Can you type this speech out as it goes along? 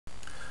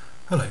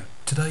Hello,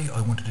 today I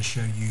wanted to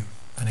show you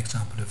an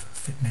example of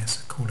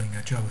Fitnesse calling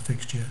a Java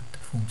fixture to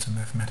perform some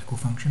mathematical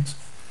functions.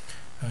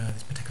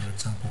 This particular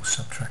example,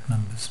 subtract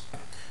numbers.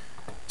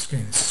 So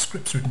again, this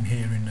script's written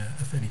here in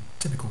a fairly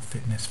typical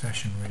Fitnesse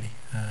fashion, really.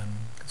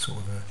 Sort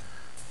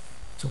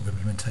of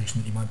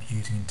implementation that you might be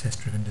using in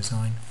test-driven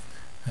design,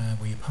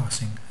 where you're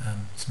passing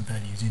some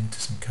values into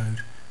some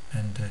code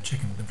and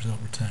checking that the result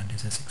returned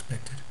is as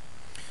expected.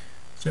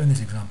 So in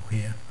this example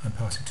here, I'm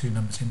passing two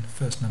numbers in. The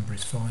first number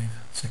is 5,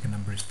 second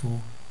number is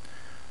 4.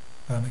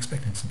 I'm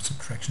expecting some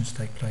subtractions to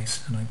take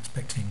place, and I'm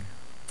expecting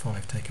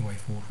 5 take away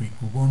 4 to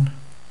equal 1.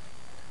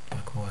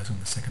 Likewise on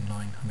the second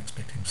line, I'm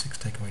expecting 6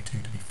 take away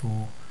 2 to be 4,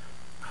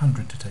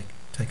 100 to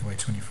take away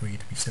 23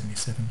 to be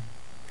 77.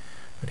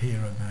 But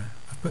here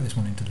I've put this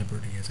one in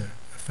deliberately as a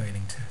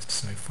failing test,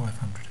 so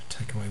 500 to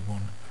take away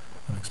 1,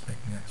 I'm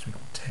expecting that to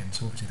equal 10,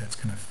 so obviously that's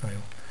going to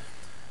fail.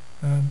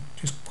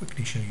 Just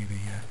quickly show you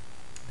the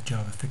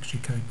Java fixture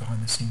code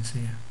behind the scenes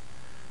here.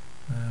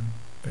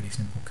 Very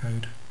simple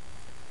code.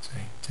 It's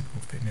a typical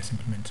Fitnesse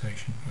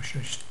implementation. I'll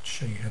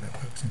show you how that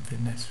works in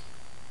Fitnesse.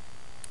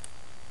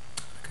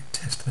 Okay,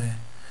 test there.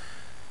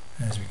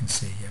 As we can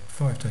see,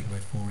 5 take away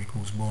 4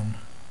 equals 1.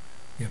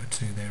 The other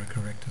two there are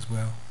correct as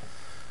well.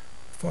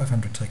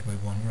 500 take away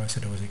 1, where I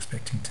said I was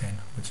expecting 10,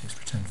 which is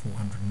returned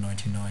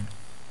 499.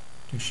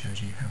 Just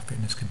shows you how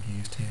Fitnesse can be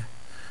used here.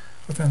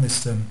 I found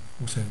this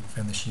also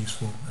found this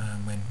useful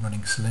when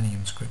running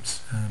Selenium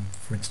scripts,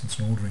 for instance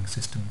on ordering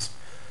systems.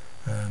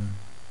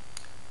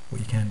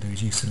 What you can do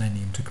is use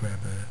Selenium to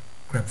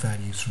grab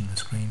values from the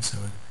screen, so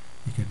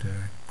you could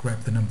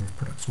grab the number of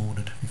products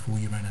ordered before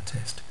you ran a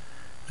test,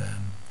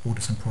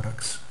 order some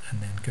products,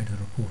 and then go to the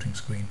reporting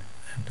screen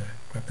and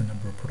grab the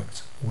number of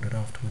products ordered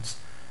afterwards,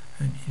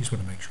 and you just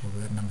want to make sure that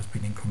that number's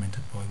been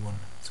incremented by 1.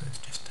 So it's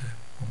just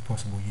one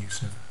possible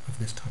use of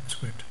this type of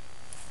script.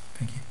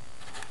 Thank you.